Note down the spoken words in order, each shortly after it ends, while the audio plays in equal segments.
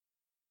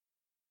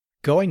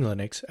Going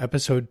Linux,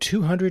 episode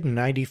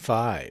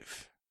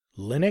 295,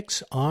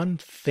 Linux on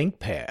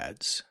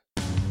ThinkPads.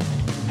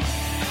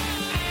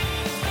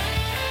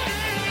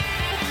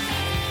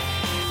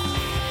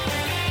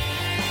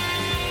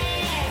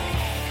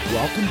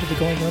 Welcome to the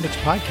Going Linux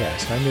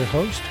podcast. I'm your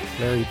host,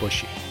 Larry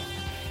Bushy.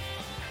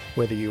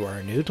 Whether you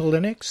are new to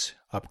Linux,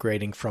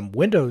 upgrading from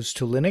Windows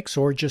to Linux,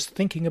 or just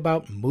thinking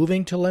about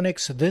moving to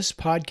Linux, this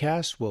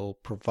podcast will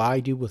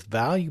provide you with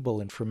valuable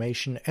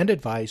information and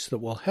advice that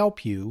will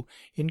help you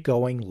in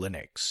going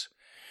Linux.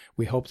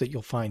 We hope that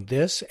you'll find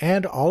this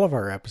and all of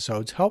our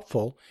episodes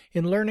helpful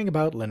in learning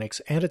about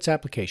Linux and its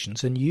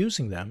applications and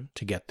using them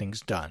to get things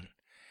done.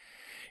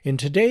 In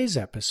today's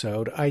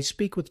episode, I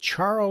speak with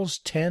Charles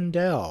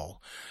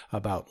Tendell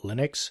about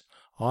Linux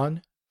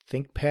on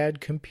ThinkPad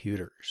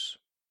computers.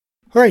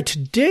 All right,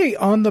 today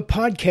on the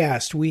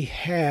podcast, we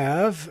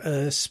have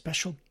a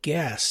special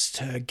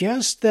guest, a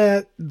guest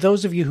that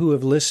those of you who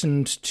have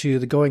listened to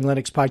the Going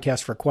Linux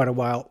podcast for quite a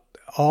while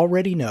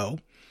already know.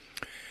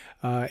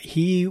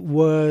 He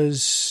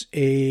was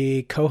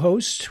a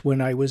co-host when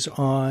I was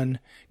on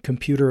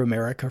Computer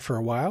America for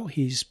a while.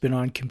 He's been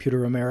on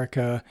Computer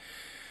America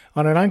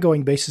on an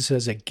ongoing basis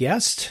as a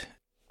guest.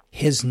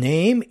 His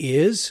name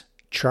is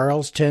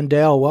Charles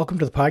Tendell. Welcome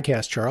to the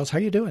podcast, Charles. How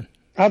you doing?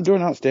 I'm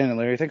doing outstanding,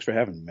 Larry. Thanks for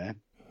having me,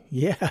 man.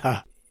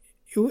 Yeah.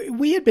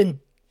 We had been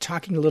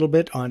talking a little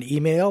bit on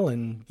email,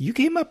 and you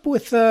came up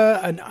with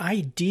an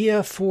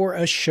idea for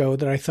a show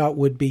that I thought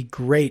would be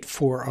great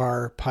for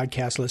our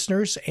podcast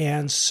listeners.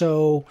 And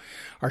so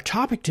our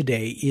topic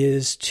today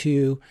is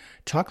to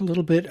talk a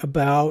little bit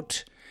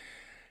about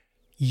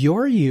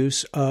your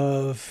use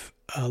of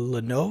a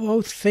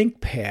Lenovo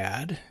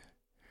ThinkPad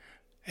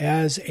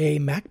as a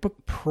MacBook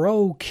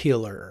Pro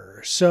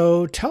killer.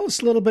 So tell us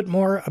a little bit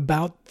more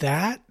about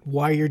that,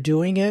 why you're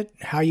doing it,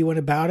 how you went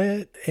about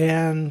it,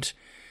 and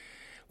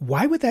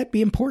why would that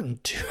be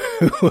important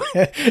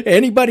to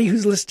anybody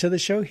who's listened to the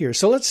show here.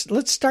 So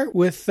let's start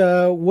with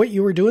what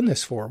you were doing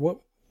this for.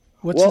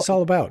 What's this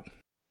all about?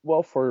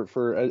 Well,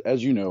 for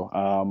as you know,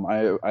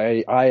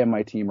 I and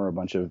my team are a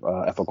bunch of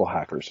ethical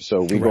hackers.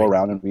 So we go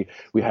around and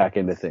we hack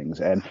into things,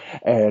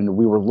 and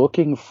we were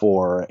looking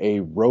for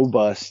a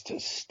robust,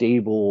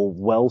 stable,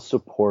 well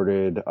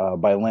supported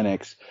by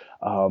Linux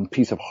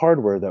piece of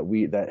hardware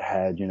that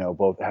had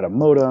both had a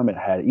modem, it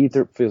had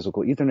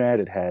physical Ethernet,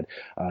 it had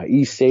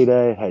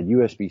eSATA, it had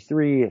USB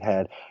 3, it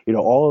had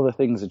all of the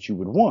things that you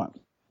would want.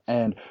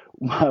 And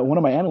one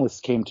of my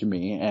analysts came to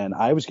me, and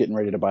I was getting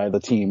ready to buy the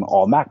team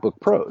all MacBook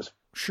Pros.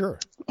 Sure.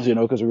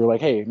 Because we were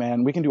like, hey,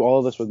 man, we can do all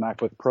of this with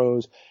MacBook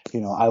Pros.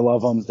 I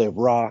love them. They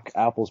rock.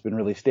 Apple's been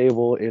really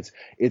stable. It's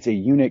a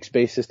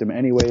Unix-based system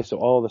anyway, so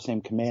all the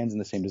same commands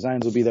and the same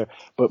designs will be there.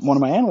 But one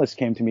of my analysts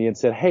came to me and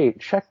said, hey,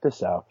 check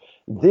this out.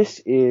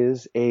 This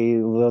is a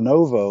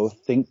Lenovo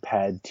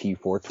ThinkPad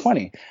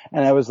T420.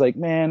 And I was like,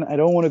 man, I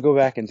don't want to go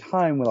back in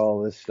time with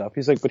all this stuff.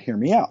 He's like, but hear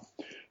me out.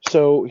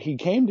 So he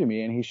came to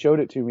me and he showed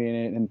it to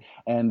me,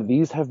 and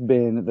these have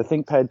been, the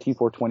ThinkPad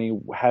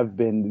T420 have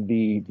been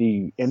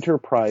the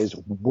enterprise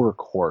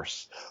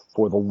workhorse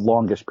for the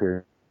longest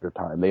period of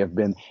time. They have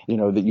been,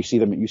 that you see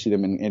them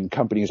in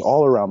companies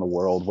all around the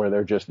world where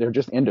they're just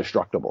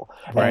indestructible,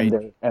 right?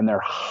 And they're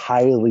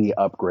highly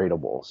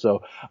upgradable.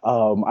 So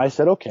I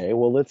said, okay,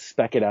 well, let's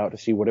spec it out to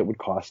see what it would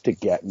cost to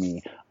get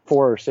me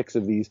 4 or 6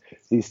 of these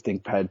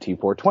ThinkPad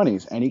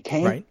T420s, and he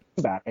came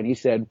back and he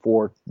said,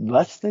 for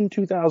less than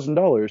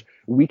 $2,000,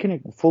 we can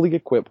fully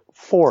equip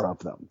 4 of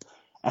them.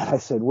 And I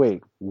said,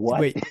 wait,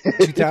 what? Wait,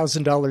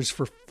 $2,000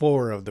 for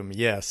 4 of them?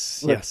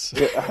 Yes.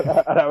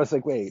 And I was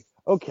like, wait,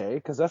 okay,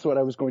 because that's what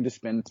I was going to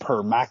spend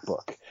per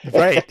MacBook.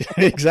 Right,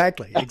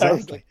 exactly.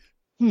 Like,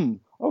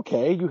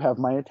 okay, you have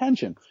my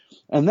attention.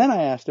 And then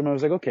I asked him, I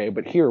was like, okay,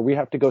 but here we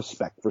have to go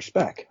spec for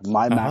spec.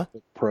 My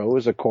MacBook Pro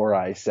is a Core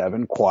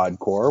i7 quad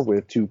core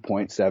with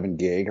 2.7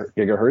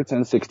 gigahertz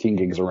and 16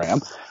 gigs of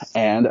RAM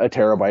and a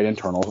terabyte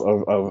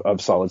internal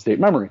of solid state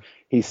memory.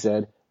 He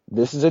said,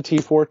 this is a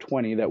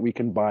T420 that we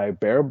can buy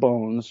bare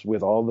bones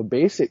with all the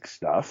basic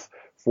stuff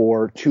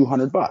for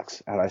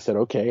 $200. And I said,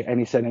 okay. And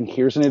he said, and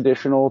here's an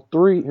additional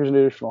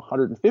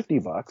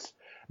 $150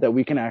 that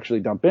we can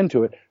actually dump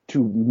into it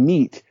to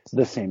meet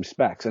the same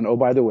specs. And oh,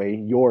 by the way,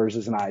 yours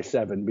is an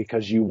i7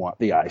 because you want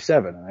the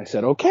i7. And I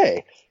said,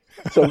 okay.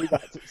 So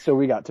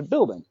we got to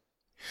building.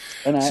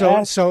 And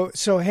so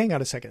hang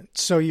on a second.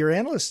 So your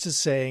analyst is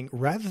saying,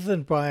 rather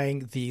than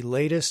buying the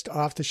latest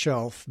off the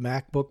shelf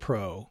MacBook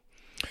Pro,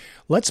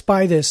 let's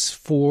buy this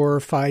 4 or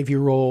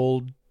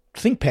 5-year-old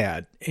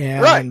ThinkPad,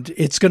 and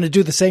it's going to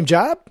do the same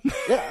job?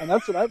 Yeah, and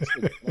that's what I was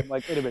thinking. I'm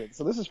like, wait a minute.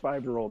 So this is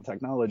 5-year-old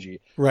technology.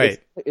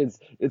 Right.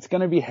 It's going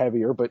to be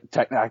heavier, but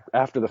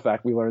after the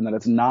fact, we learned that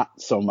it's not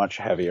so much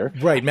heavier.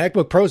 Right.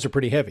 MacBook Pros are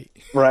pretty heavy.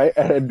 Right.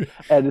 And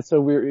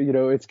so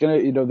we're, it's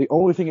going to, the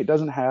only thing it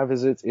doesn't have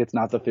is it's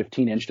not the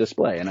 15-inch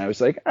display. And I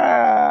was like,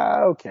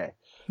 okay.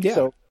 Yeah.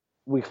 So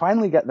we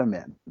finally get them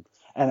in.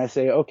 And I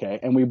say, okay.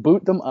 And we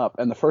boot them up.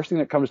 And the first thing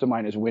that comes to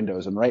mind is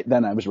Windows. And right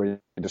then I was ready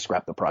to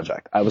scrap the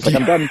project. I was like,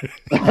 I'm done.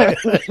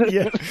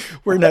 Yeah,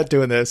 we're not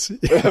doing this.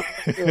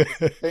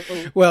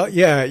 Well,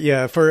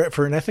 yeah.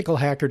 For an ethical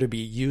hacker to be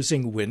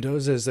using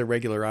Windows as their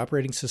regular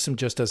operating system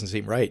just doesn't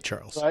seem right,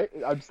 Charles. Right?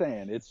 I'm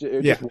saying it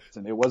just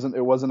wasn't.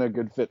 It wasn't a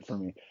good fit for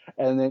me.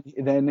 And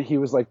then he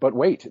was like, but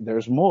wait,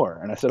 there's more.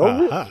 And I said,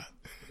 oh,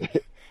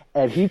 really?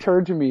 And he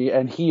turned to me,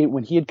 and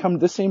when he had come,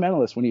 this same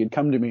analyst, when he had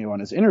come to me on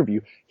his interview,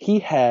 he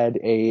had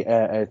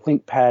a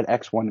ThinkPad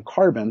X1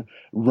 Carbon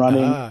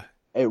running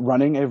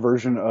a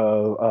version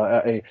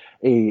of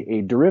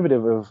a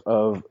derivative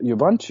of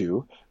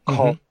Ubuntu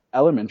called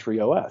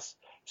Elementary OS.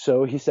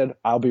 So he said,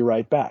 I'll be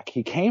right back.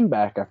 He came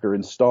back after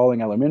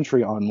installing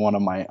Elementary on one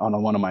of my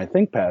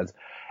ThinkPads,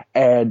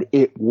 and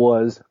it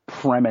was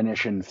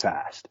premonition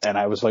fast. And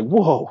I was like,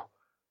 whoa.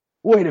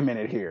 Wait a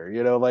minute here,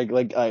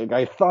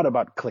 I thought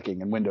about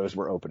clicking and windows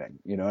were opening,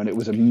 and it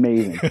was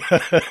amazing.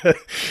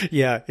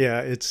 Yeah.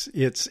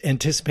 It's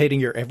anticipating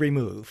your every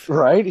move.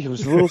 Right? It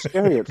was a little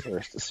scary at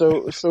first.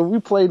 So we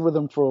played with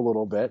them for a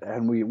little bit,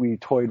 and we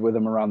toyed with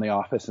them around the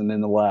office and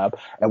in the lab,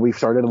 and we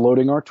started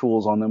loading our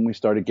tools on them. We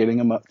started getting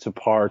them up to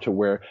par to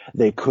where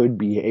they could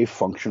be a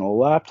functional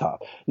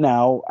laptop.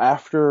 Now,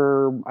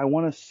 after, I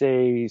want to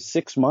say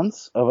 6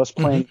 months of us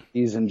playing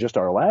these in just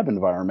our lab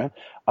environment,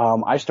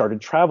 I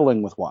started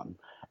traveling with one,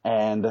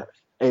 and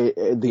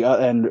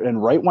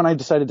right when I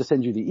decided to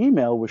send you the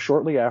email was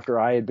shortly after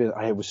I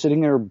was sitting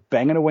there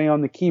banging away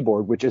on the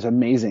keyboard, which is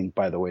amazing,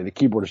 by the way. The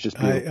keyboard is just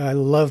beautiful. I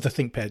love the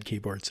ThinkPad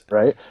keyboards.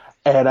 Right.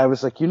 And I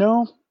was like,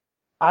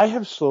 I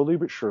have slowly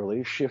but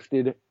surely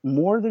shifted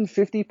more than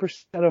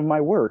 50% of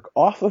my work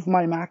off of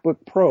my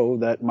MacBook Pro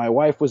that my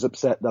wife was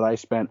upset that I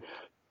spent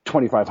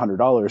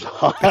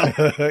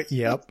 $2,500 on.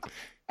 Yep.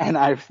 And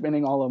I'm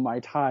spending all of my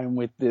time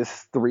with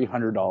this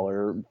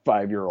 $300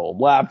 5-year-old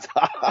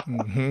laptop.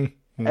 And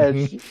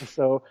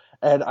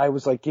I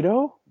was like,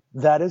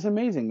 that is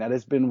amazing. That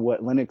has been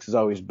what Linux has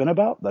always been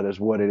about. That is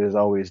what it is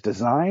always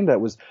designed.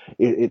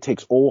 It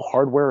takes old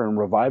hardware and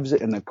revives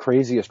it in the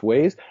craziest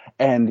ways.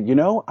 And,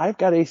 I've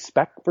got a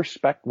spec for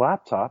spec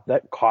laptop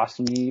that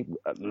cost me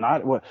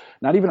not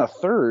even a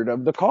third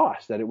of the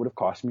cost that it would have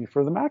cost me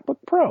for the MacBook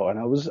Pro. And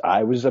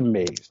I was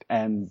amazed.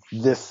 And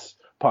this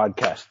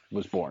podcast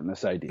was born,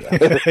 this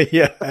idea.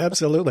 Yeah,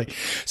 absolutely.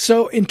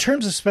 So in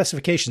terms of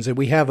specifications, and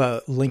we have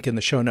a link in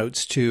the show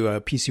notes to a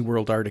PC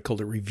World article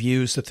that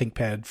reviews the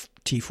ThinkPad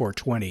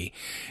T420.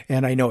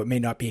 And I know it may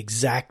not be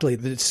exactly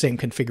the same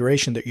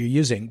configuration that you're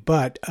using,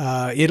 but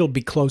it'll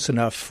be close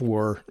enough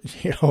for,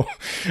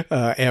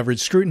 average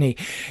scrutiny.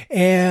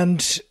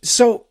 And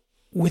so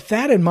with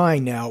that in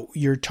mind now,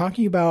 you're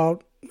talking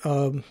about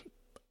a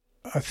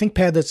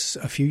ThinkPad that's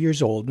a few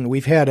years old, and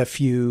we've had a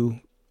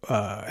few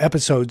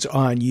episodes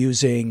on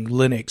using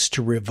Linux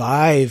to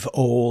revive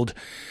old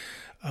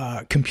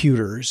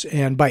computers.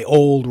 And by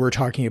old, we're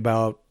talking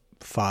about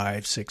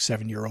 5, 6,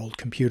 7-year-old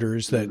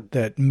computers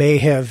that may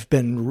have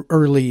been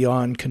early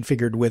on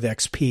configured with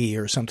XP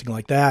or something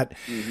like that.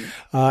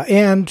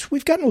 And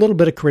we've gotten a little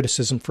bit of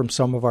criticism from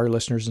some of our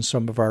listeners and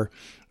some of our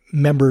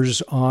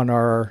members on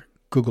our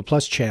Google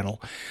Plus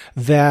channel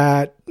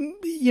that,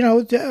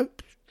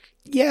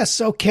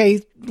 yes,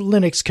 okay,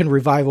 Linux can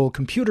revive old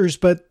computers,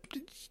 but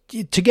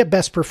to get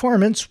best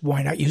performance,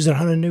 why not use it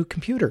on a new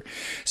computer?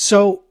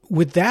 So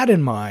with that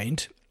in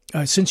mind,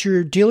 since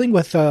you're dealing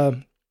with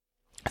a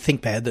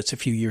ThinkPad that's a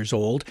few years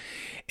old,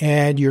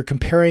 and you're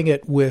comparing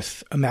it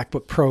with a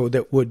MacBook Pro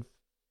that would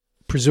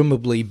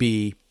presumably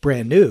be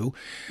brand new,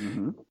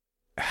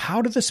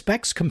 how do the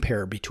specs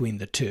compare between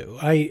the two?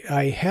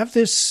 I have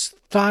this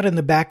thought in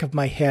the back of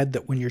my head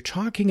that when you're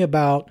talking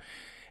about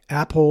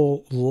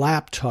Apple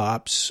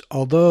laptops,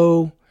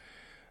 although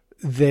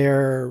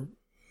they're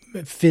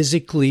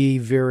physically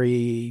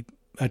very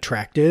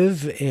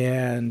attractive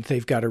and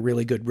they've got a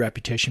really good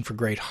reputation for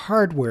great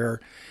hardware,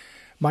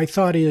 my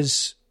thought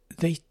is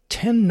they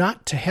tend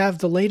not to have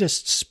the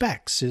latest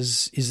specs.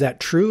 Is that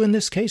true in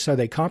this case? Are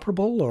they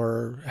comparable,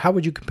 or how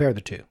would you compare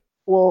the two?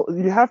 Well,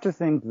 you have to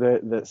think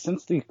that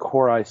since the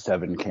Core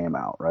i7 came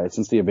out, right,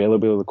 since the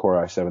availability of the Core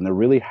i7, there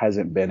really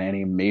hasn't been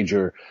any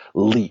major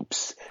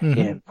leaps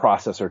in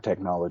processor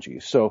technology.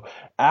 So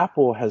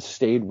Apple has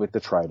stayed with the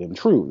tried and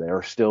true. They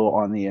are still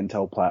on the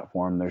Intel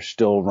platform. They're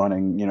still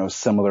running,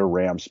 similar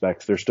RAM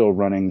specs. They're still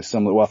running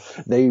similar. Well,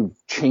 they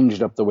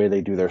changed up the way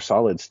they do their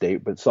solid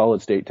state, but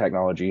solid state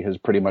technology has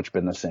pretty much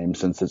been the same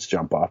since its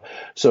jump off.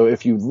 So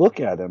if you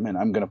look at them, and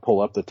I'm going to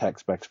pull up the tech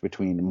specs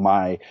between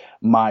my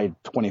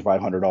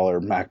 $2,500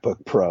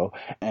 MacBook Pro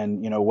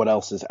and what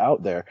else is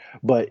out there,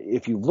 but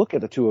if you look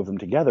at the two of them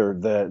together,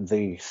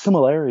 the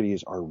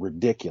similarities are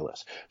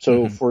ridiculous.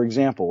 So for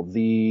example,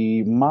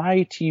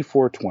 my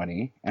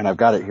T420, and I've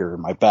got it here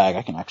in my bag,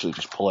 I can actually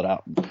just pull it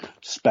out and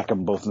spec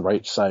them both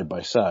right side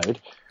by side.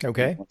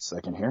 Okay. 1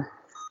 second here.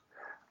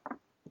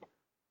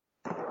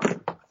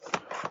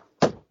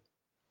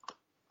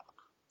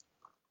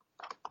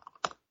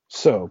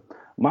 So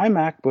my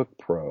MacBook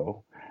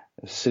Pro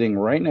is sitting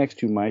right next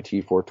to my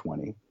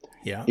T420.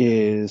 Yeah.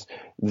 is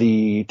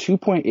the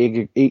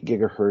 2.8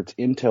 gigahertz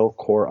Intel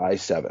Core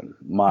i7.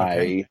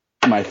 My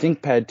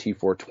ThinkPad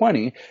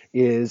T420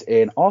 is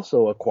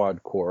also a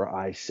quad core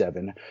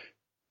i7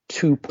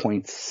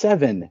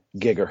 2.7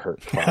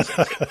 gigahertz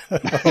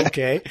processor.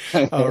 Okay.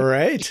 All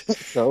right.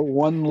 So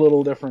one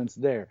little difference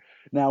there.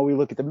 Now we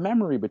look at the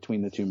memory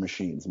between the two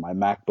machines. My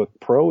MacBook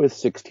Pro is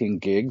 16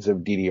 gigs of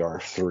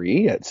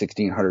DDR3 at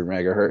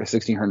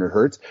 1600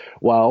 hertz,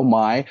 while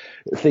my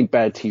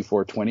ThinkPad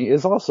T420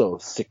 is also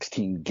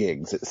 16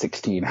 gigs at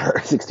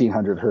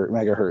 1600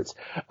 megahertz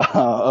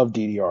of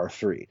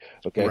DDR3.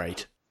 Okay.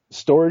 Right.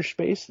 Storage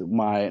space.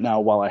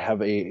 While I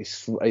have a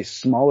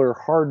smaller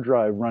hard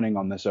drive running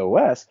on this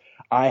OS,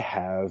 I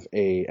have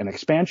an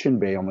expansion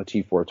bay on the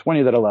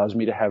T420 that allows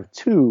me to have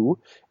two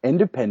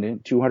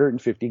independent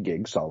 250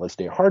 gig solid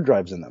state hard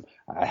drives in them.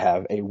 I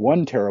have a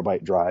 1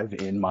 terabyte drive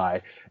in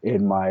my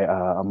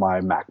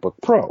MacBook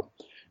Pro.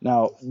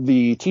 Now,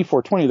 the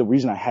T420, the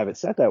reason I have it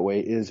set that way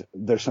is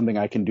there's something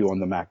I can do on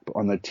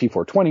the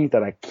T420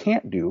 that I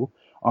can't do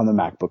on the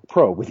MacBook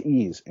Pro with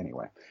ease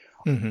anyway.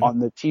 Mm-hmm. On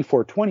the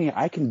T420,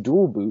 I can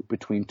dual boot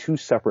between two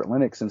separate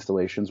Linux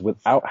installations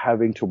without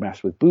having to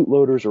mess with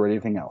bootloaders or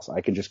anything else.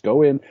 I can just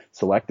go in,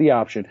 select the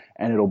option,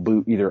 and it'll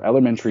boot either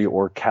Elementary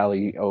or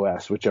Kali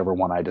OS, whichever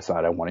one I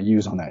decide I want to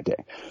use on that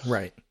day.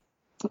 Right.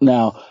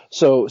 Now,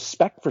 so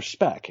spec for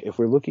spec, if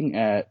we're looking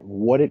at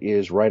what it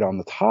is right on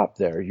the top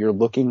there, you're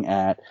looking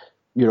at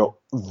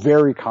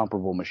very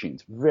comparable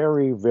machines.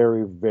 Very,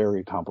 very,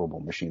 very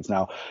comparable machines.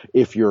 Now,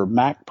 if you're a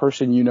Mac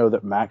person, you know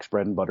that Mac's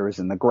bread and butter is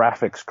in the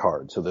graphics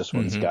card. So this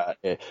one's got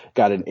an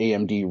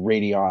AMD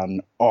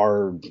Radeon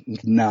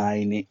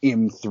R9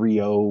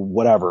 M30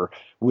 whatever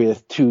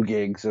with 2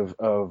 gigs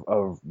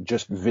of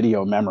just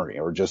video memory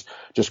or just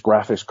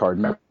graphics card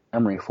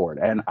memory for it,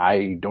 and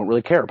I don't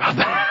really care about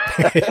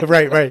that.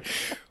 Right.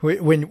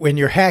 When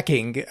you're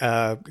hacking,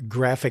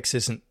 graphics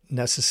isn't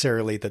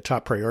necessarily the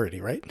top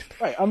priority, right?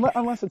 Right,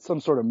 unless it's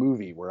some sort of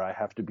movie where I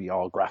have to be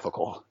all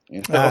graphical.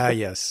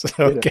 Yes.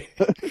 Okay.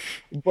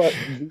 But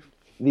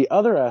the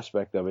other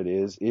aspect of it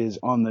is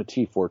on the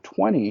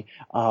T420,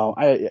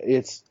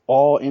 it's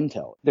all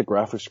Intel. The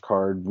graphics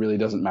card really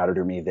doesn't matter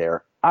to me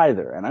there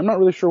either, and I'm not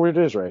really sure what it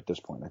is right at this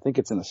point. I think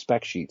it's in a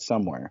spec sheet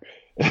somewhere.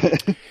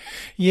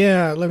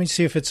 Yeah, let me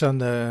see if it's on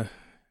the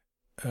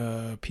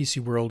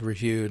PC World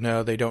review.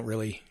 No, they don't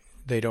really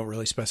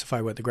specify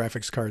what the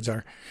graphics cards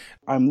are.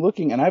 I'm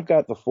looking, and I've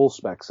got the full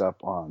specs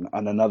up on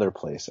another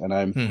place, and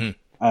I'm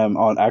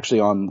on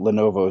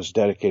Lenovo's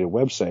dedicated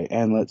website.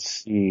 And let's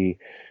see,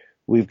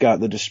 we've got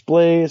the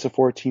display is a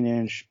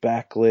 14-inch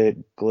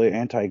backlit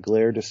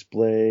anti-glare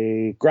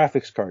display.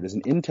 Graphics card is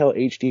an Intel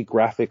HD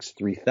Graphics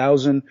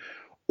 3000.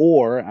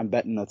 Or I'm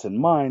betting that's in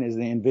mine is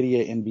the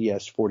NVIDIA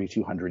NBS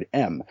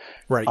 4200M.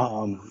 Right.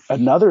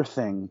 Another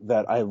thing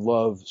that I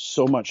love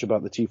so much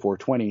about the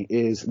T420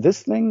 is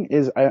this thing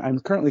is I'm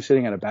currently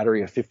sitting at a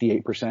battery of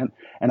 58%,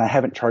 and I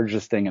haven't charged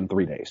this thing in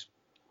 3 days.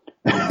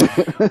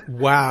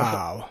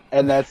 Wow.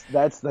 And that's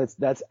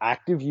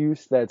active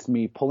use. That's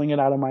me pulling it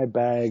out of my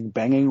bag,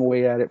 banging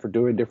away at it for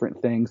doing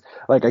different things.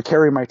 Like I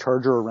carry my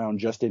charger around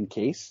just in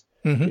case,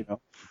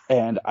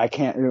 and I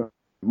can't.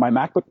 My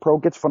MacBook Pro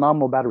gets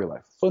phenomenal battery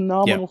life.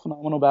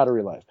 Phenomenal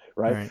battery life,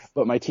 right?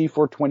 But my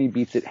T420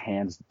 beats it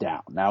hands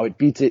down. Now it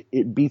beats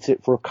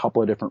it for a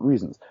couple of different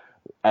reasons.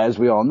 As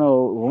we all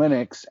know,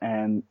 Linux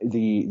and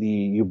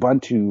the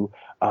Ubuntu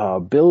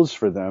builds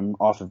for them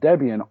off of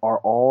Debian are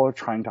all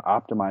trying to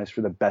optimize for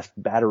the best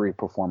battery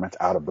performance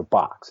out of the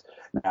box.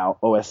 Now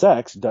OS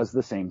X does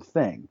the same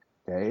thing.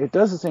 Okay, it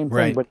does the same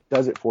thing, but it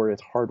does it for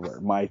its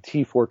hardware. My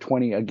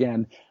T420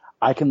 again,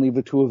 I can leave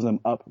the two of them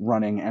up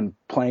running and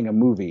playing a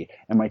movie,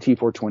 and my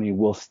T420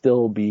 will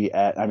still be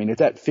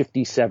it's at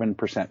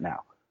 57%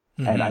 now.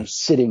 And I'm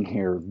sitting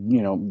here,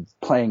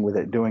 playing with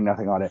it, doing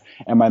nothing on it,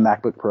 and my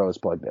MacBook Pro is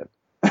plugged in.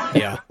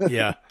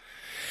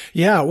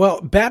 Yeah.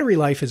 Well, battery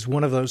life is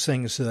one of those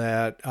things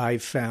that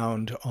I've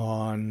found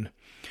on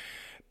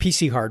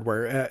PC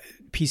hardware.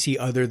 PC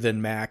other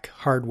than Mac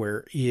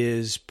hardware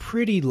is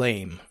pretty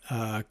lame,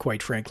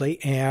 quite frankly,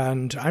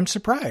 and I'm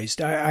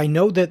surprised. I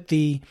know that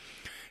the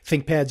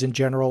ThinkPads in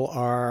general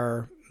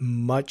are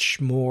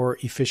much more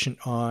efficient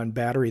on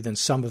battery than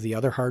some of the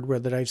other hardware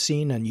that I've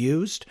seen and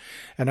used.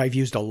 And I've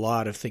used a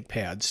lot of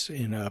ThinkPads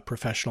in a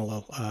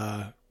professional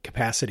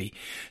capacity.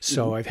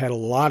 So I've had a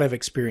lot of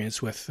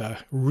experience with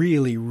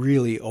really,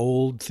 really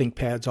old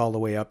ThinkPads all the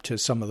way up to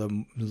some of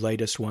the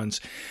latest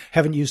ones.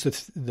 Haven't used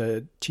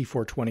the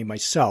T420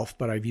 myself,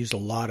 but I've used a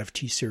lot of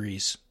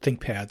T-Series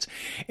ThinkPads.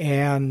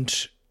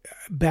 And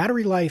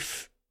battery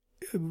life,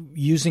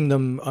 using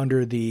them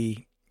under the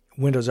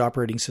Windows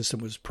operating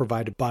system was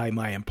provided by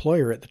my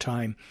employer at the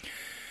time.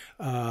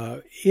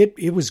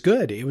 It was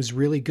good. It was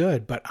really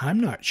good, but I'm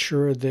not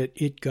sure that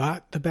it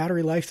got the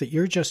battery life that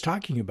you're just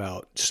talking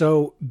about.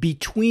 So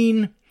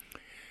between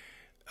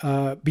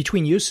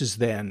uses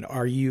then,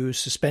 are you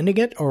suspending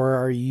it or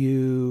are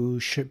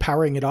you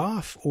powering it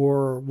off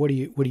or what are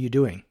you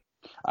doing?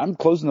 I'm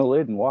closing the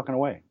lid and walking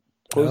away.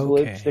 close the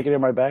lid, Okay. stick it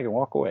in my bag, and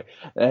walk away.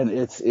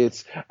 And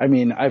I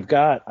mean, I've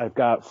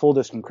got full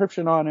disk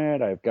encryption on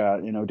it. I've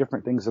got,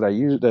 different things that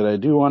I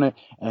do on it.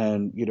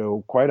 And,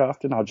 quite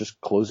often I'll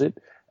just close it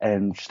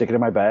and stick it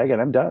in my bag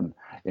and I'm done,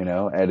 and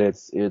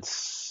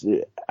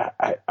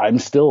I'm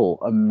still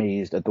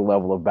amazed at the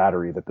level of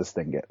battery that this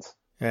thing gets.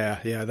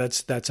 Yeah,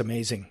 that's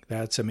amazing.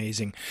 That's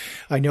amazing.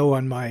 I know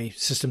on my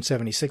System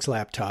 76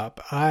 laptop,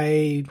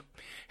 I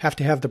have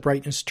to have the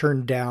brightness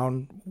turned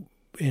down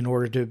in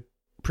order to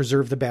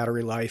preserve the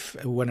battery life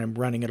when I'm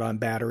running it on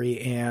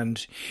battery.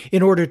 And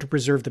in order to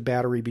preserve the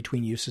battery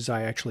between uses,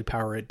 I actually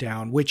power it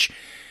down, which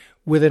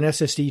with an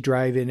SSD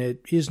drive in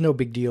it is no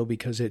big deal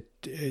because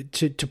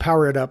to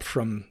power it up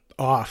from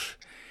off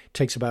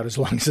takes about as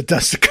long as it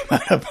does to come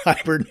out of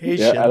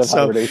hibernation. Yeah, out of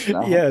hibernation.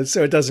 Uh-huh. Yeah,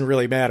 so it doesn't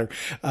really matter.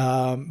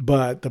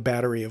 But the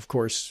battery, of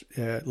course,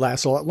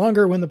 lasts a lot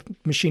longer when the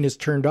machine is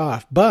turned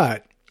off.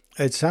 But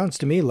it sounds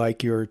to me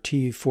like your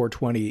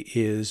T420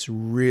 is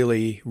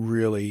really,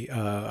 really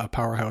a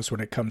powerhouse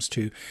when it comes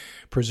to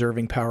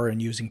preserving power and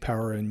using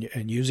power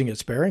and using it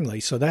sparingly.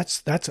 So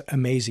that's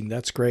amazing.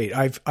 That's great.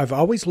 I've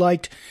always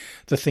liked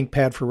the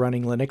ThinkPad for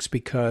running Linux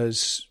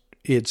because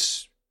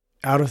it's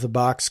out of the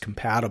box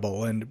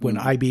compatible. And when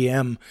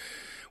IBM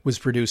was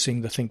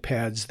producing the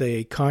ThinkPads,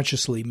 they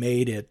consciously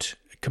made it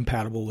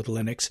compatible with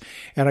Linux.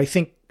 And I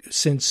think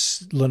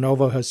since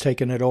Lenovo has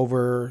taken it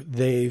over,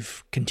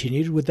 they've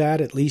continued with that,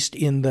 at least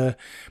in the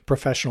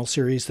professional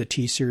series, the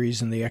T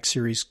series and the X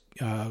series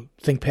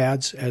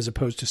ThinkPads, as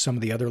opposed to some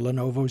of the other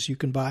Lenovos you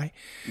can buy.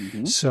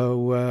 Mm-hmm.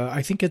 So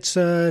I think it's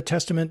a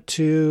testament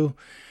to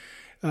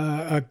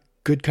a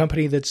good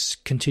company that's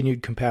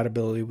continued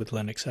compatibility with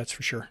Linux, that's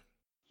for sure.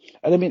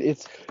 And I mean,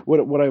 it's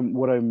what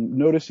I'm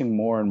noticing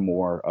more and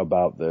more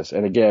about this.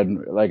 And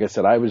again, like I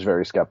said, I was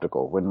very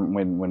skeptical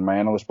when my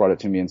analyst brought it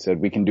to me and said,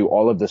 we can do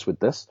all of this with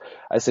this.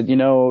 I said,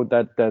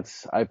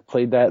 I've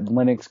played that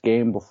Linux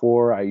game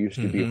before. I used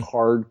to be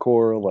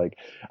hardcore. Like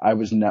I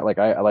was not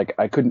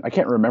I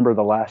can't remember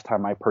the last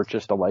time I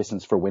purchased a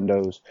license for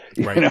Windows.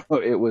 Right.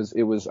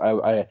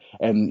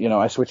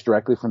 I switched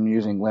directly from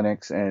using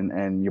Linux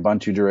and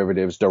Ubuntu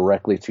derivatives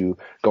directly to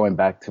going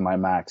back to my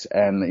Macs.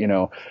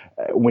 And,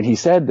 when he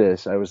said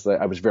this, I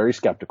was very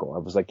skeptical. I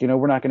was like,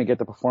 we're not going to get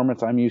the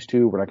performance I'm used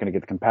to. We're not going to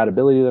get the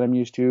compatibility that I'm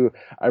used to.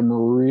 I'm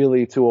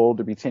really too old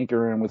to be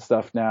tinkering with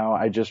stuff now.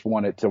 I just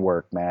want it to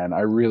work, man.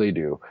 I really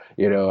do.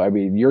 I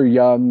mean, you're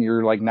young,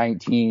 you're like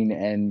 19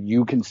 and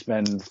you can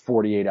spend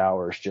 48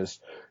 hours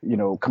just,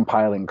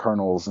 compiling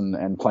kernels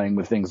and playing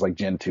with things like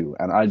Gentoo.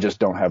 And I just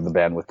don't have the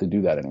bandwidth to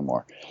do that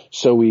anymore.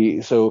 So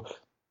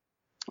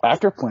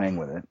after playing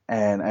with it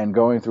and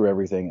going through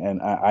everything,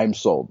 and I'm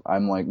sold.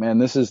 I'm like, man,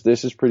 this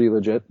is pretty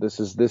legit. This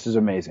is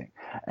amazing.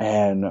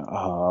 And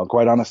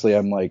quite honestly,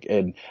 I'm like,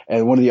 and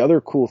one of the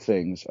other cool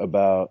things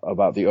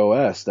about the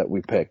OS that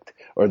we picked,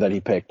 or that he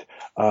picked,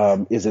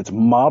 is it's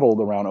modeled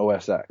around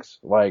OS X.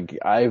 Like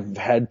I've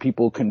had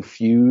people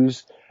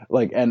confuse,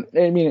 like, and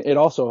I mean, it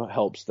also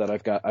helps that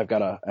I've got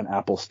an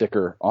Apple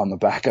sticker on the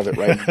back of it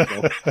right now.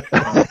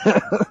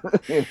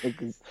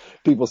 Because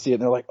people see it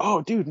and they're like,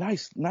 oh dude,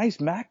 nice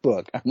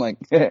MacBook. I'm like,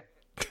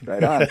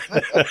 right on.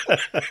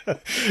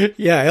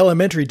 Yeah,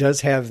 Elementary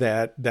does have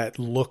that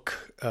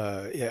look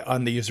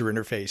on the user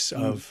interface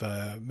of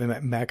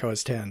Mac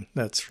OS X.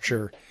 That's for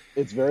sure.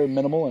 It's very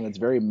minimal and it's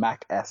very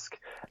Mac-esque.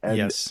 And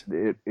yes,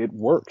 it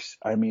works.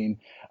 I mean,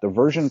 the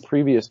version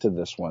previous to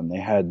this one, they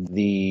had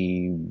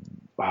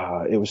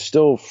it was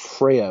still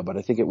Freya, but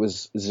I think it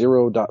was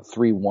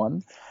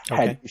 0.31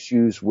 had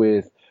issues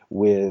with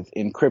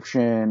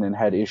encryption and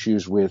had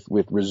issues with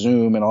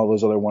resume and all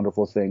those other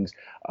wonderful things.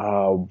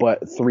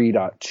 But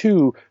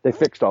 3.2, they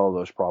fixed all of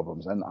those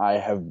problems, and I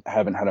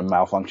haven't had a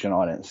malfunction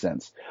on it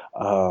since.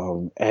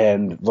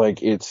 And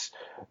like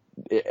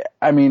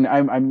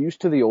I'm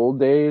used to the old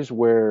days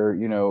where,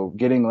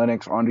 getting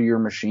Linux onto your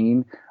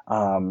machine,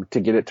 to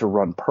get it to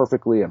run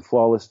perfectly and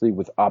flawlessly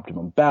with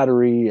optimum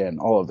battery and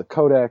all of the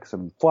codecs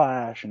and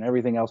flash and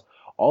everything else.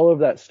 All of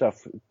that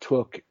stuff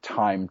took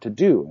time to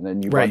do. And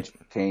then Ubuntu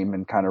came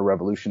and kind of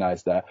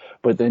revolutionized that.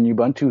 But then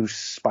Ubuntu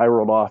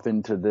spiraled off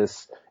into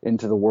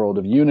the world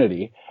of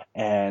Unity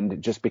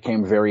and just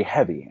became very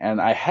heavy. And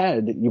I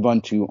had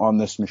Ubuntu on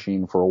this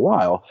machine for a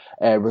while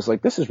and was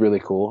like, this is really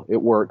cool.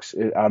 It works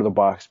out of the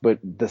box, but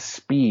the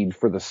speed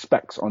for the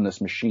specs on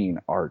this machine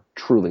are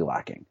truly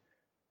lacking.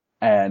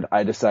 And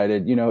I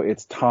decided,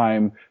 it's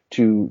time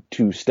to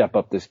step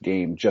up this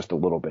game just a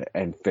little bit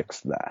and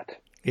fix that.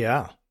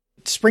 Yeah.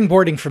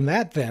 Springboarding from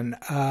that, then,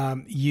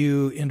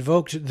 you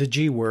invoked the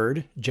G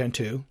word,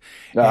 Gentoo,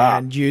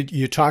 and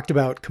you talked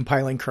about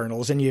compiling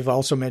kernels, and you've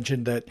also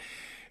mentioned that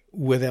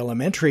with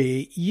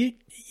Elementary,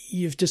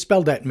 you've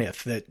dispelled that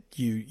myth that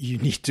you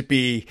need to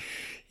be,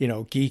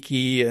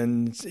 geeky,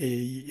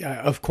 and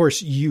of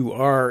course you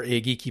are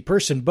a geeky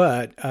person,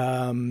 but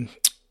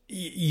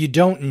you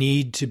don't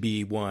need to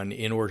be one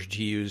in order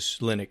to use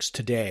Linux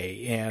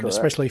today, and Correct.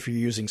 Especially if you're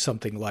using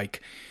something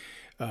like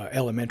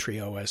Elementary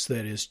OS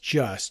that is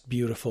just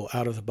beautiful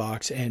out of the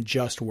box and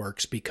just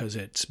works because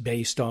it's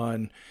based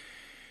on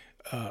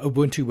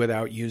Ubuntu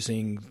without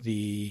using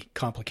the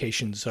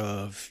complications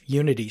of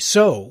Unity.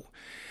 So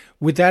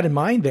with that in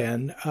mind,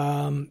 then,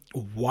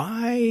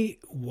 why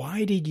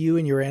did you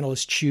and your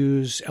analyst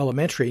choose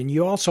Elementary? And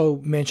you also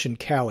mentioned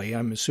Kali.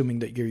 I'm assuming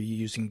that you're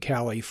using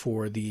Kali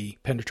for the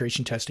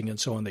penetration testing and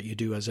so on that you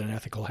do as an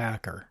ethical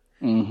hacker.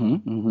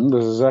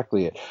 That's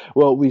exactly it.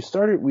 Well,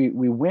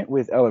 we went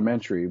with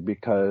Elementary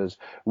because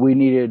we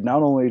needed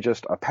not only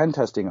just a pen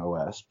testing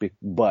OS,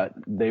 but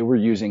they were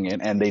using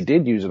it, and they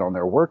did use it on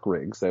their work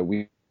rigs that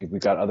we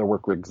got other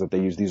work rigs that they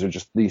use.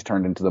 These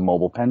turned into the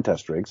mobile pen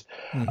test rigs.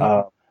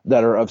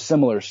 That are of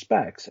similar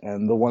specs,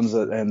 and the work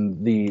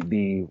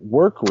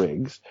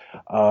rigs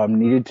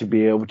needed to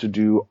be able to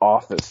do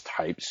office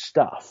type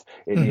stuff.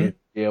 It needed to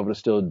be able to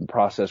still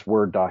process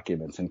Word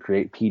documents and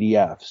create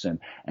PDFs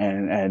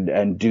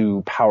and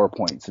do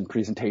PowerPoints and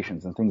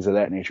presentations and things of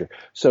that nature.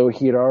 So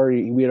we had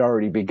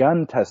already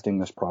begun testing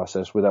this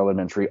process with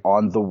Elementary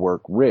on the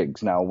work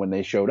rigs. Now, when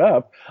they showed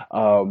up,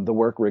 the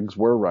work rigs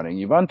were running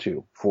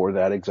Ubuntu for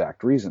that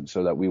exact reason,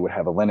 so that we would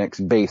have a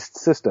Linux-based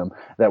system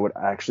that would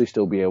actually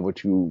still be able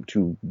to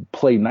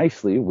play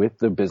nicely with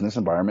the business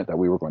environment that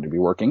we were going to be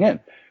working in.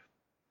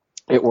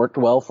 It worked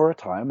well for a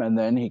time, and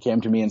then he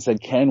came to me and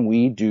said, can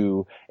we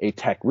do a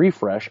tech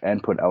refresh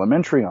and put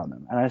Elementary on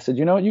them? And I said,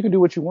 you know what, you can do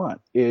what you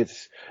want.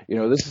 This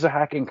is a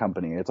hacking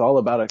company. It's all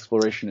about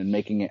exploration and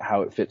making it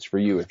how it fits for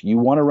you. If you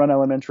want to run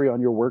Elementary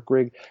on your work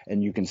rig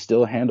and you can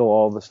still handle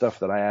all the stuff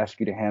that I ask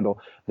you to handle,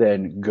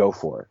 then go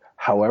for it.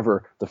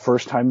 However, the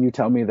first time you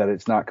tell me that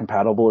it's not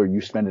compatible or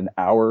you spend an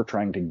hour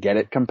trying to get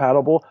it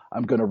compatible,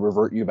 I'm going to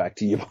revert you back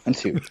to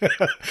Ubuntu.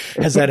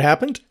 Has that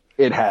happened?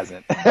 It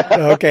hasn't.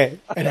 Okay.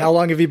 And how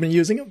long have you been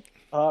using them?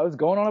 It's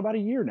going on about a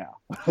year now.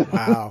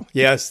 Wow.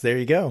 Yes, there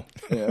you go.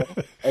 Yeah.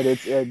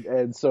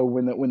 And so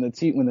when the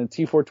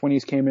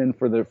T420s came in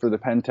for the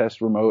pen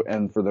test remote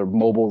and for the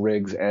mobile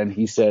rigs, and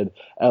he said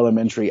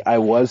Elementary, I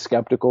was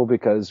skeptical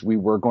because we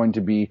were going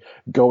to be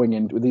going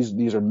into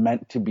these are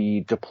meant to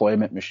be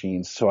deployment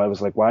machines. So I was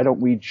like, why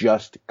don't we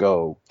just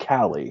go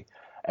Kali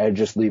and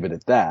just leave it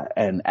at that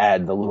and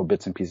add the little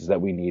bits and pieces that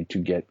we need to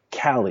get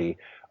Kali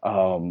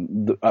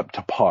up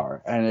to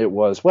par. And it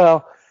was,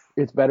 well,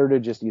 it's better to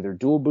just either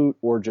dual boot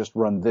or just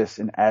run this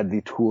and add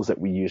the tools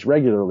that we use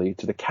regularly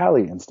to the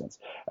Kali instance,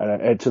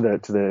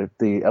 to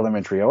the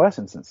Elementary OS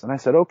instance. And I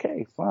said,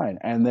 okay, fine.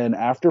 And then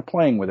after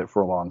playing with it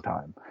for a long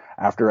time,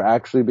 after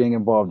actually being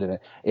involved in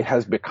it, it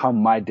has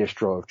become my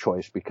distro of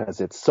choice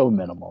because it's so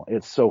minimal.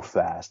 It's so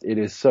fast. It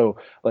is so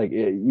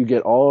you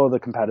get all of the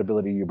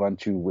compatibility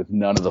Ubuntu with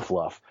none of the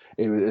fluff.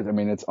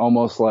 It's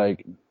almost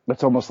like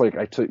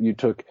you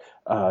took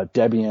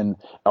Debian,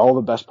 all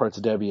the best parts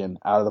of Debian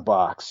out of the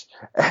box,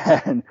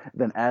 and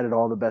then added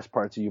all the best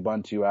parts of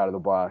Ubuntu out of the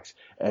box,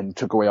 and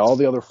took away all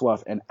the other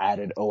fluff and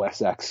added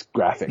OS X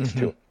graphics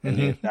to it.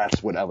 And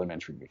that's what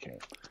Elementary became.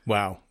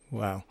 Wow.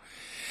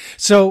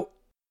 So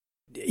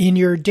in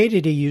your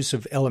day-to-day use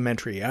of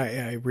Elementary,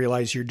 I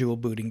realize you're dual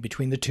booting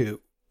between the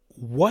two.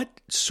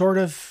 What sort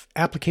of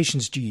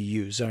applications do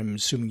you use? I'm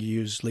assuming you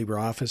use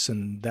LibreOffice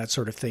and that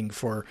sort of thing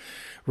for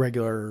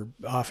regular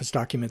Office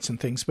documents and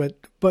things, but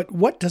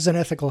what does an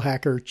ethical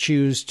hacker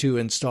choose to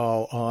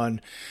install on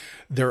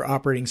their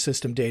operating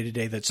system day to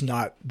day that's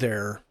not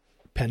their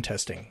pen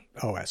testing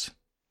OS?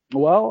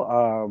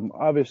 Well,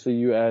 obviously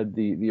you add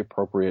the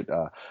appropriate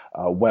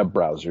web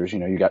browsers.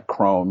 You got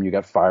Chrome, you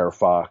got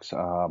Firefox.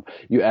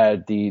 You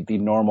add the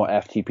normal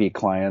FTP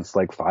clients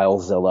like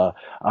FileZilla.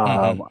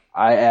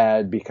 I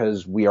add,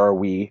 because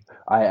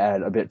I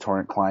add a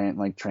BitTorrent client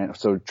like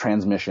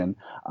Transmission.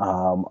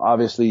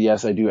 Obviously,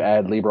 yes, I do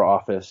add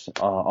LibreOffice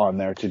on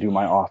there to do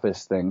my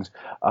Office things.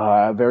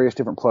 Various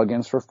different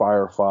plugins for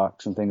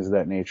Firefox and things of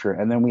that nature.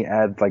 And then we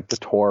add like the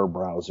Tor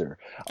browser,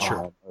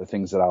 the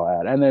things that I'll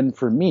add. And then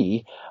for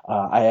me,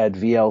 I add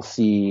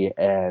VLC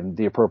and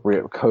the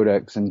appropriate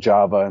codecs and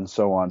Java and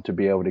so on to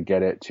be able to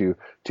get it to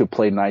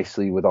play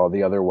nicely with all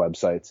the other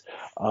websites.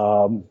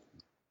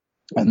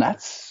 And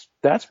that's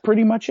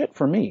pretty much it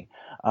for me.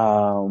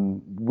 I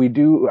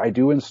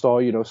do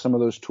install, some of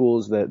those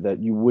tools that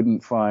you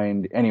wouldn't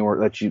find anywhere,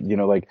 that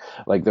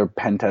like their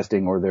pen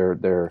testing or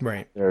their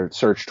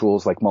search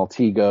tools like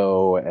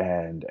Maltego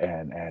and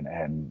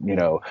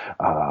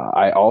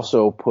I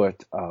also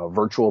put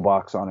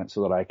VirtualBox on it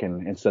so that I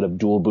can, instead of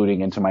dual booting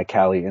into my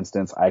Kali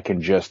instance, I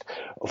can just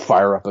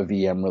fire up a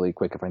VM really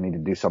quick if I need to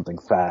do something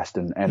fast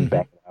and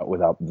bang it out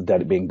without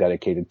being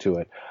dedicated to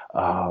it.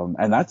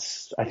 And I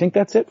think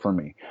that's it for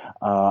me.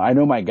 I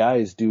know my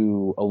guys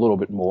do a little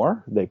bit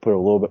more. They put a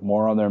little bit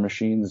more on their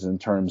machines in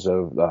terms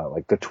of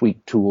like the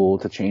tweak tool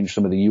to change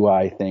some of the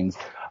UI things.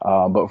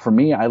 But for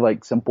me, I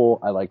like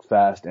simple, I like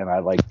fast, and I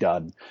like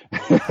done.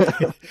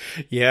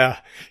 Yeah.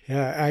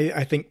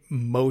 I think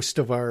most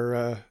of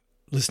our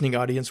listening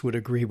audience would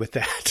agree with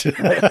that.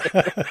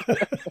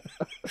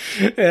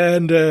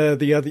 And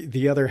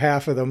the other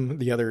half of them,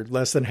 the other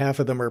less than half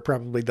of them, are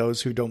probably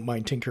those who don't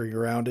mind tinkering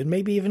around and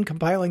maybe even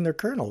compiling their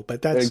kernel.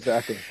 But that's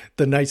Exactly.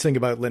 the nice thing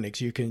about Linux.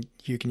 You can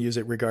use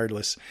it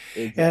regardless.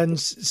 Exactly. And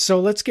so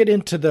let's get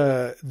into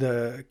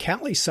the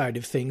Kali side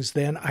of things.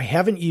 Then I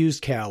haven't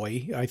used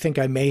Kali. I think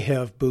I may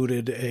have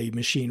booted a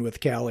machine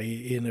with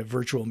Kali in a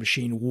virtual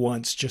machine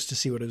once just to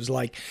see what it was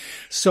like.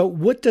 So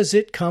what does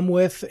it come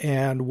with,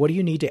 and what do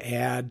you need to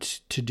add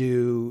to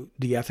do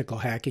the ethical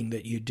hacking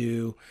that you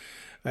do?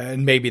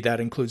 And maybe that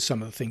includes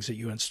some of the things that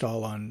you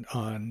install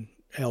on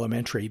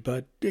Elementary,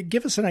 but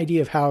give us an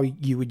idea of how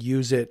you would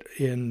use it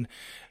in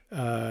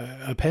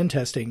a pen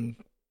testing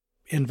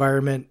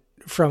environment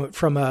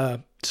from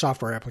a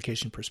software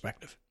application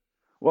perspective.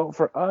 Well,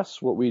 for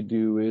us, what we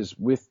do is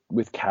with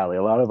Kali,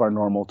 a lot of our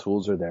normal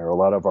tools are there. A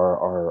lot of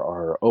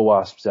our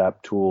OWASP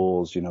Zap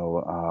tools, a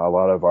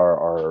lot of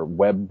our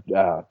web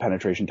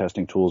penetration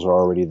testing tools are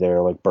already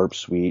there, like Burp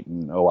Suite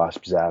and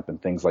OWASP Zap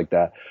and things like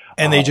that.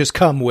 And they just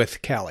come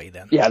with Kali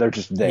then? Yeah, they're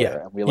just there.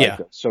 Yeah. And we like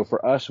those. So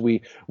for us,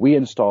 we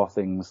install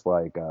things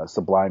like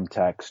Sublime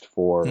Text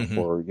for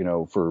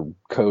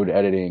code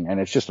editing, and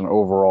it's just an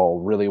overall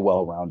really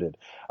well-rounded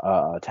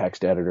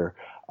text editor.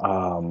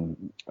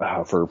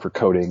 For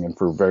coding and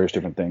for various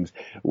different things.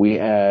 We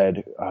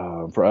add,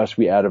 a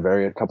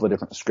couple of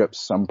different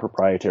scripts, some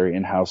proprietary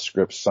in-house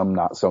scripts, some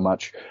not so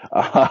much.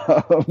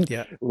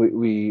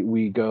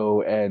 We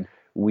go and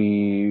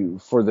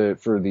for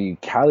the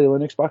Kali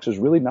Linux box, there's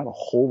really not a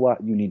whole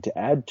lot you need to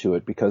add to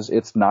it because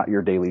it's not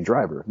your daily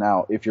driver.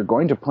 Now, if you're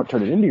going to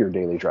turn it into your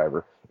daily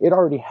driver, it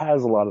already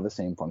has a lot of the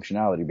same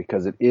functionality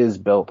because it is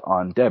built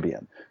on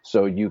Debian.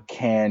 So you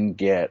can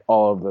get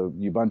all of the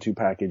Ubuntu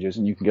packages,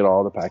 and you can get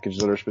all the packages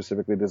that are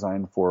specifically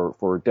designed for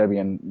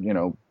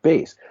Debian,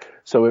 base.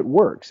 So it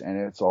works, and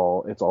it's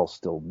all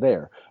still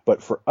there.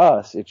 But for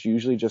us, it's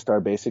usually just our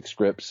basic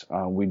scripts.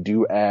 We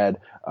do add,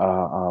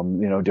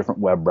 different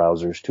web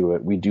browsers to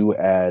it. We do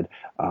add,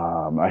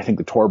 I think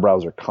the Tor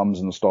browser comes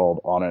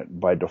installed on it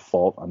by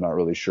default. I'm not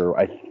really sure.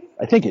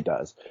 I think it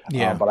does.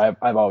 Yeah. But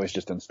I've always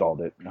just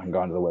installed it and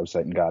gone to the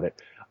website and got it.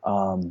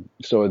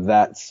 So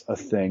that's a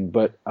thing.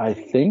 But I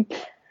think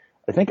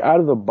out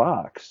of the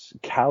box,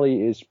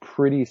 Kali is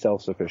pretty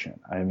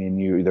self-sufficient. I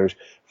mean,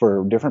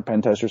 for different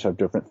pen testers have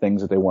different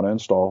things that they want to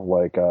install.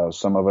 Like,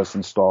 some of us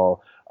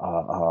install,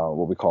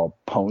 what we call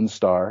Pwn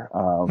Star,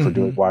 for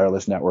doing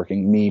wireless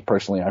networking. Me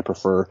personally, I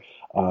prefer,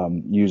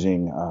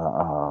 using,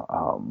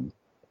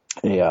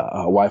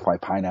 a Wi-Fi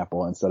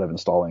Pineapple instead of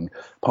installing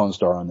Pwn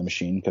Star on the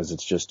machine because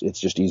it's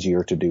just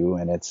easier to do,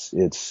 and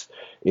it's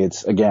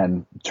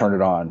again, turn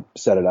it on,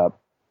 set it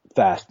up,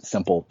 fast,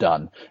 simple,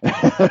 done.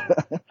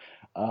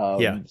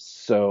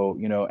 So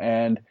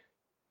and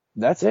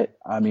that's it.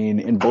 I mean,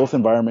 in both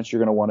environments, you're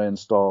going to want to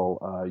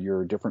install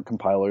your different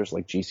compilers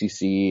like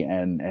GCC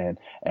and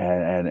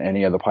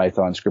any other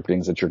Python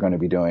scriptings that you're going to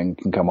be doing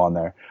can come on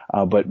there.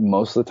 But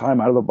most of the time,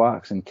 out of the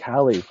box, in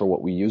Kali, for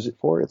what we use it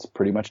for, it's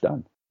pretty much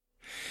done.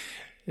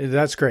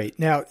 That's great.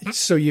 Now,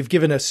 so you've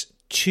given us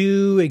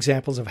two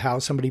examples of how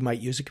somebody might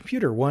use a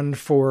computer, one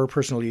for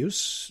personal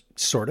use,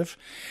 sort of,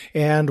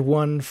 and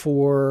one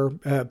for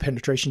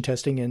penetration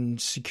testing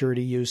and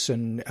security use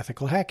and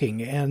ethical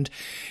hacking. And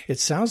it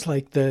sounds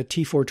like the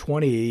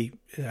T420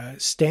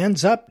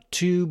 stands up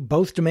to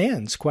both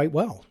demands quite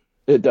well.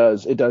 It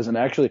does. And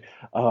actually,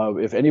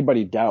 if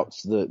anybody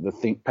doubts the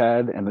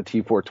ThinkPad and the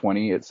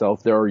T420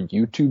 itself, there are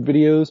YouTube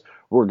videos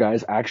where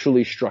guys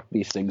actually struck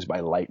these things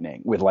with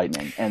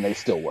lightning, and they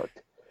still worked.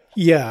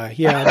 Yeah.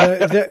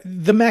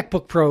 The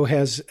MacBook Pro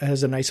has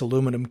a nice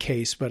aluminum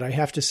case, but I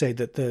have to say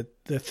that the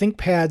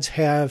ThinkPads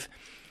have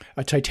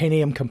a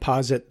titanium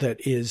composite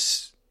that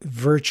is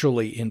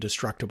virtually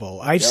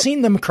indestructible. I've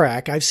seen them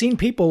crack. I've seen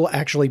people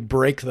actually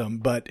break them,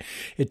 but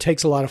it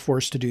takes a lot of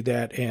force to do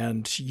that,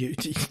 and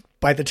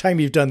by the time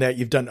you've done that,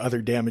 you've done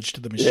other damage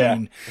to the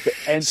machine. Yeah.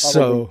 And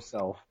probably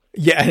yourself.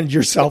 Yeah, and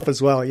yourself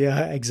as well.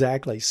 Yeah,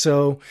 exactly.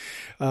 So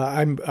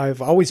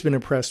I've always been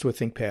impressed with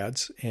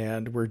ThinkPads,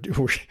 and we're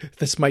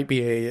this might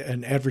be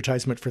an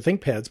advertisement for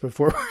ThinkPads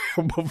before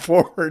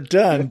we're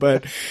done.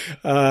 But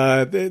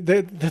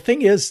the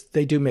thing is,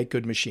 they do make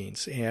good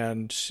machines,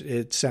 and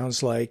it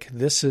sounds like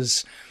this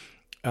is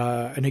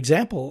an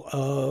example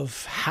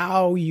of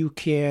how you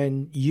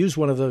can use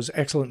one of those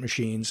excellent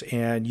machines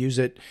and use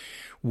it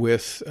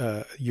with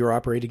your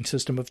operating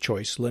system of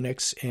choice,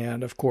 Linux,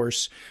 and of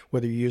course,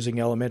 whether you're using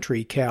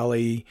Elementary,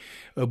 Kali,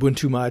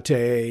 Ubuntu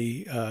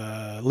Mate,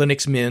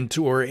 Linux Mint,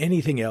 or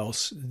anything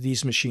else,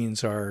 these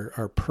machines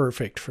are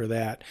perfect for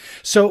that.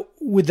 So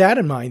with that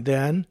in mind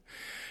then,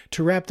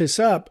 to wrap this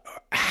up,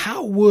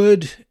 how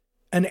would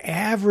an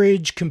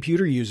average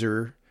computer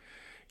user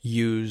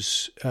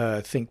use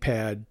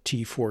ThinkPad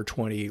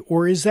T420,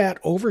 or is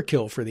that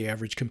overkill for the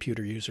average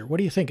computer user? What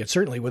do you think? It's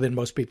certainly within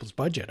most people's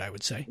budget, I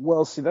would say.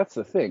 Well, see, that's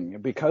the thing.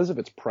 Because of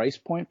its price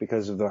point,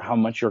 because of how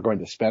much you're going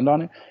to spend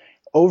on it,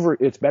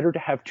 it's better to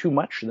have too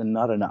much than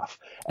not enough.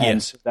 And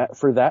yes.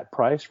 For that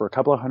price, for a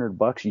couple of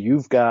 $100,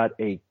 you've got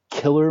a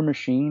killer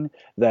machine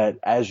that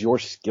as your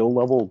skill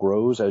level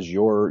grows, as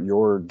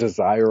your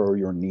desire or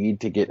your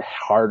need to get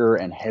harder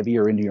and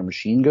heavier into your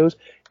machine goes,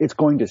 it's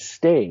going to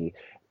stay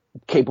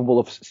capable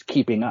of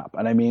keeping up.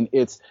 And I mean,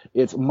 it's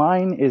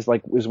mine is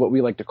what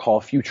we like to call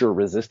future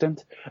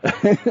resistant.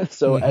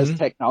 So as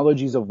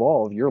technologies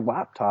evolve, your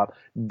laptop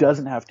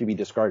doesn't have to be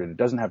discarded. It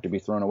doesn't have to be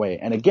thrown away.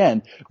 And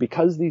again,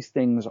 because these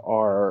things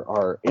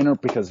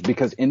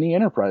because in the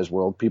enterprise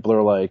world, people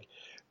are like,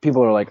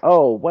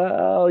 oh,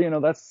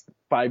 well, that's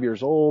 5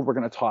 years old. We're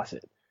going to toss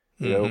it.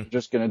 We're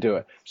just going to do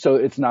it. So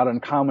it's not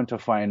uncommon to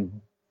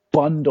find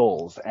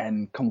bundles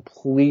and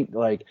complete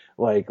like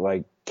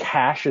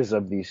caches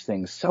of these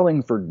things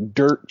selling for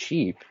dirt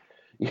cheap,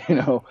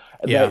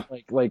 Yeah.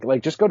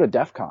 like just go to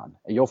DEF CON.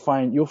 You'll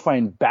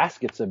find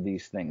baskets of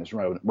these things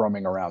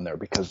roaming around there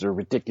because they're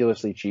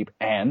ridiculously cheap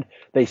and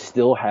they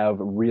still have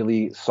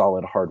really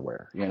solid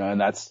hardware, and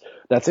that's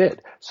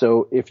it.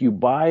 So if you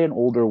buy an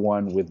older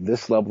one with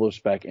this level of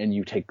spec and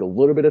you take a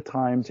little bit of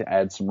time to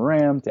add some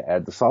RAM, to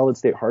add the solid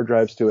state hard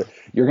drives to it,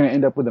 you're going to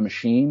end up with a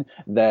machine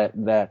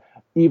that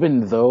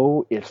even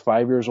though it's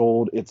 5 years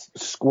old, it's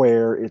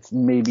square, it's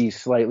maybe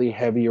slightly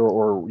heavier,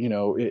 or,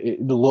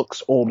 it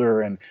looks older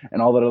and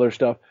all that other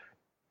stuff.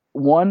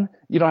 One,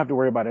 you don't have to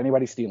worry about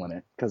anybody stealing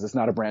it because it's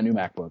not a brand new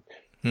MacBook.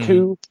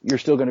 Two, you're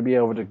still going to be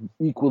able to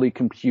equally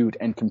compute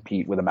and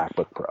compete with a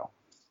MacBook Pro.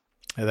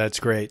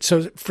 That's great.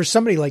 So for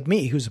somebody like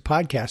me who's a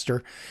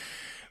podcaster,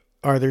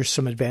 are there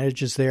some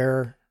advantages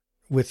there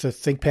with the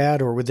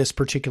ThinkPad or with this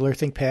particular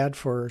ThinkPad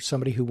for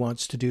somebody who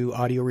wants to do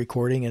audio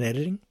recording and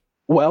editing?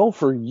 Well,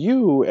 for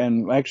you,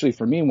 and actually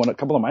for me, a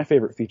couple of my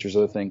favorite features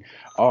of the thing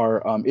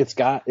are, it's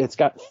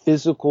got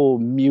physical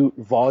mute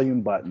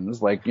volume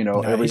buttons, like, every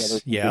other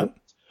computer. Yeah.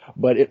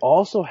 But it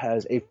also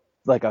has a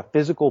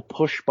physical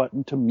push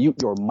button to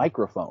mute your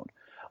microphone.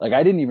 Like,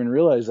 I didn't even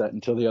realize that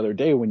until the other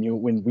day when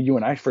you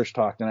and I first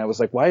talked, and I was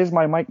like, why is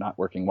my mic not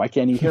working? Why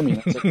can't you hear me?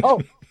 And I was like,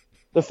 oh,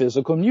 the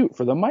physical mute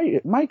for the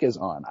mic is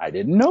on. I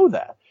didn't know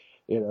that,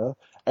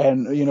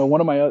 And,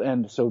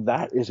 and so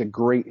that is a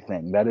great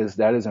thing. That is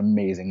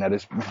amazing. That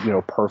is,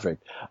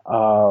 perfect,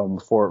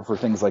 for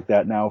things like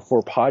that. Now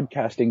for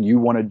podcasting, you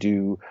want to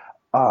do,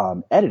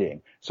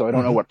 editing. So I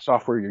don't know what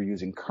software you're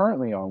using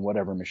currently on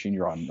whatever machine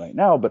you're on right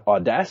now, but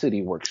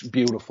Audacity works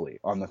beautifully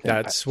on the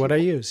ThinkPad. That's what I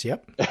use.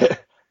 Yep.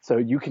 So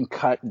you can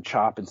cut and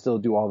chop and still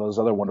do all those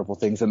other wonderful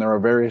things. And there are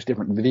various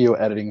different video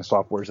editing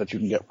softwares that you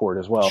can get for it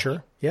as well.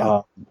 Sure.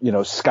 Yeah.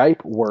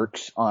 Skype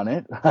works on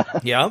it.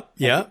 Yeah.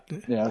 Yeah.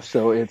 Yeah.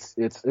 So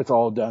it's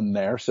all done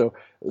there. So,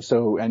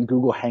 and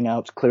Google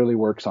Hangouts clearly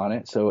works on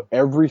it. So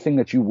everything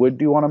that you would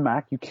do on a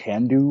Mac, you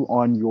can do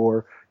on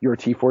your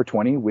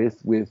T420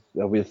 with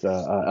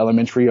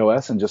Elementary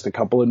OS and just a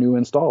couple of new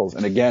installs.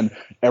 And again,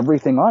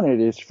 everything on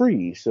it is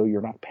free, so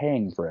you're not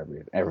paying for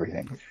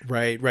everything.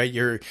 Right.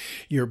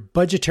 Your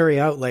budgetary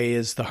outlay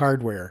is the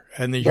hardware,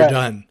 and then you're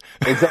done.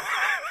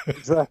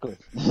 Exactly.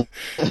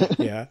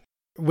 Yeah.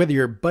 Whether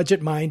you're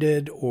budget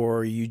minded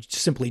or you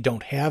simply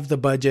don't have the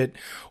budget,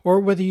 or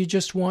whether you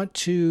just want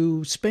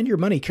to spend your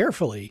money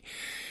carefully,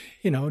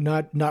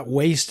 not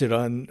waste it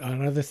on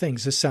other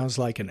things. This sounds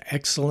like an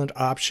excellent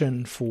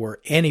option for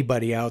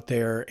anybody out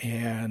there.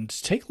 And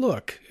take a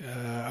look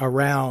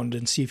around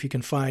and see if you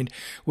can find,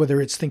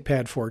 whether it's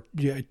ThinkPad for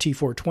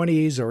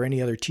T420s or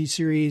any other T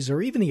series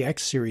or even the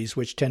X series,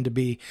 which tend to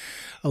be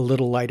a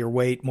little lighter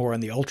weight, more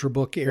on the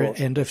ultrabook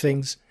end of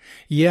things.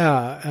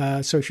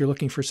 Yeah. So if you're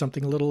looking for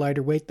something a little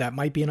lighter weight, that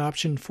might be an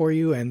option for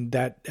you. And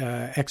that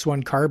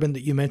X1 Carbon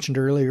that you mentioned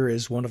earlier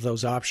is one of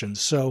those options.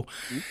 So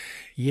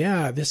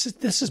yeah, this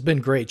has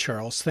been great,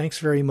 Charles. Thanks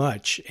very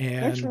much.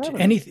 And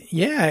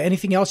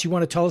anything else you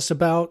want to tell us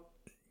about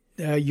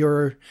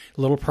your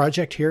little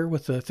project here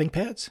with the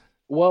ThinkPads?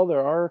 Well,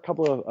 there are a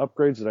couple of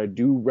upgrades that I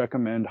do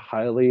recommend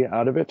highly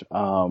out of it.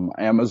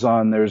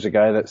 Amazon, there's a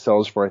guy that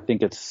sells for, I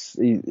think it's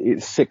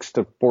 $6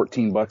 to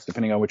 $14,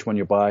 depending on which one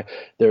you buy.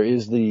 There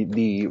is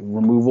the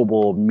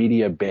removable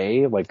media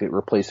bay, like it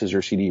replaces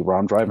your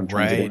CD-ROM drive and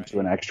turns it into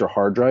an extra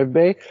hard drive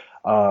bay.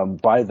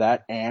 Buy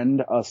that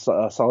and a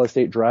solid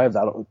state drive.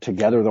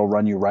 Together they'll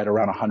run you right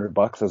around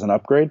 $100 as an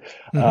upgrade.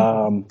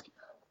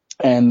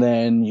 And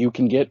then you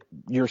can get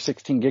your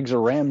 16 gigs of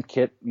RAM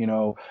kit,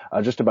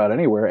 just about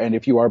anywhere. And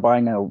if you are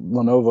buying a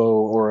Lenovo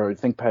or a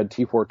ThinkPad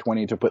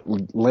T420 to put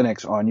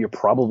Linux on, you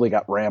probably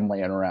got RAM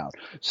laying around.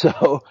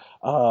 So,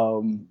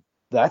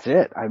 that's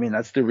it. I mean,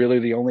 that's really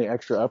the only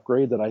extra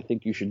upgrade that I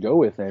think you should go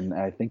with. And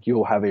I think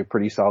you'll have a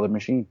pretty solid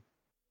machine.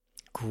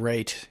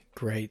 Great.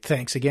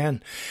 Thanks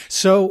again.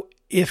 So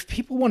if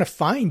people want to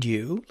find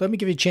you, let me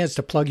give you a chance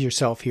to plug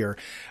yourself here.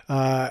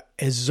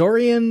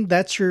 Azorian,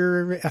 that's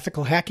your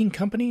ethical hacking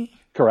company?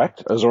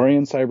 Correct.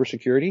 Azorian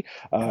Cybersecurity.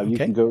 You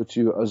can go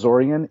to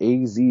Azorian,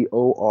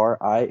 AZORIAN.io,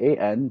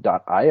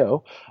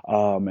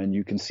 and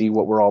you can see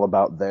what we're all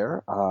about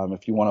there.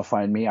 If you want to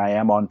find me, I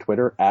am on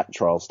Twitter at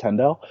Charles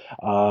Tendell,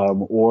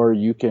 or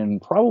you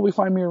can probably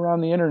find me around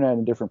the internet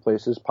in different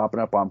places, popping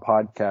up on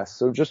podcasts.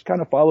 So just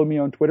kind of follow me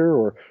on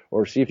Twitter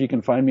or see if you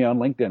can find me on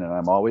LinkedIn, and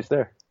I'm always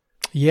there.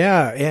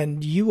 Yeah,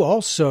 and you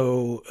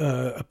also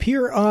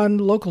appear on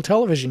local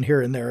television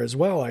here and there as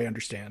well, I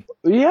understand.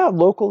 Yeah,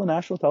 local and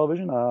national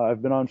television.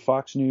 I've been on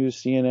Fox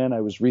News, CNN.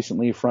 I was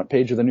recently front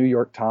page of the New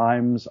York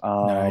Times.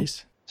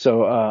 Nice.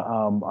 So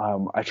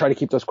I try to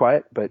keep those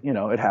quiet, but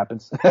it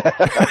happens.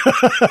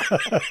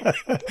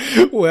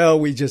 Well,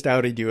 we just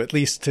outed you, at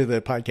least to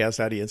the podcast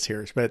audience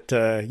here. But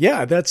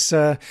yeah,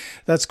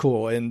 that's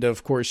cool. And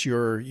of course,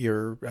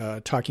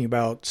 you're talking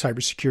about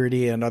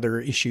cybersecurity and other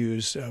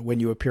issues when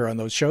you appear on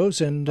those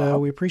shows, and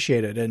we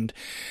appreciate it. And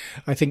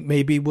I think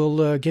maybe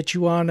we'll get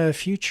you on a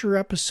future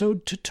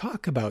episode to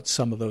talk about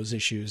some of those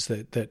issues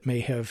that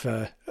may have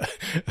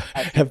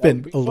have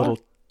been a little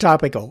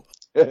topical.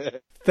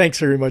 Thanks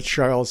very much,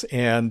 Charles,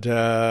 and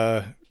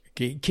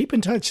keep in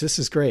touch. This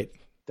is great.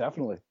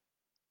 Definitely.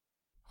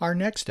 Our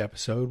next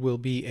episode will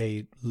be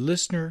a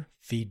listener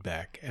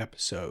feedback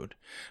episode.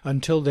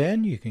 Until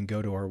then, you can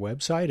go to our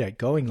website at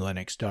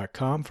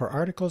goinglinux.com for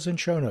articles and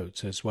show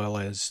notes, as well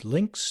as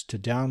links to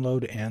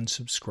download and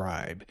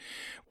subscribe.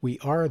 We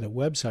are the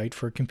website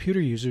for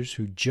computer users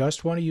who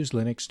just want to use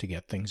Linux to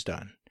get things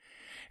done.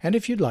 And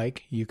if you'd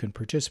like, you can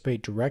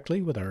participate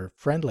directly with our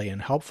friendly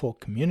and helpful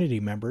community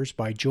members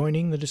by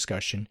joining the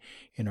discussion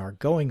in our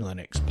Going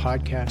Linux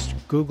podcast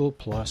Google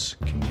Plus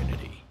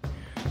community.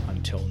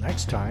 Until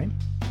next time,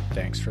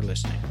 thanks for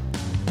listening.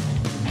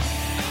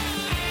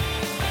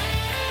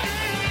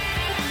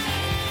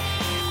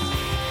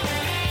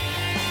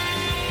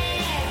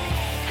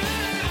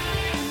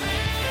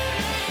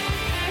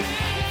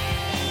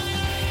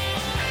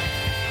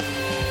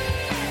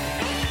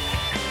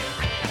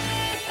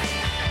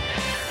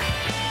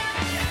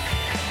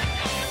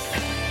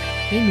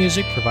 Theme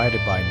music provided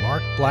by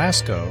Mark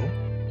Blasco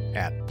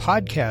at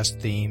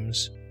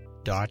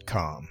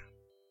podcastthemes.com.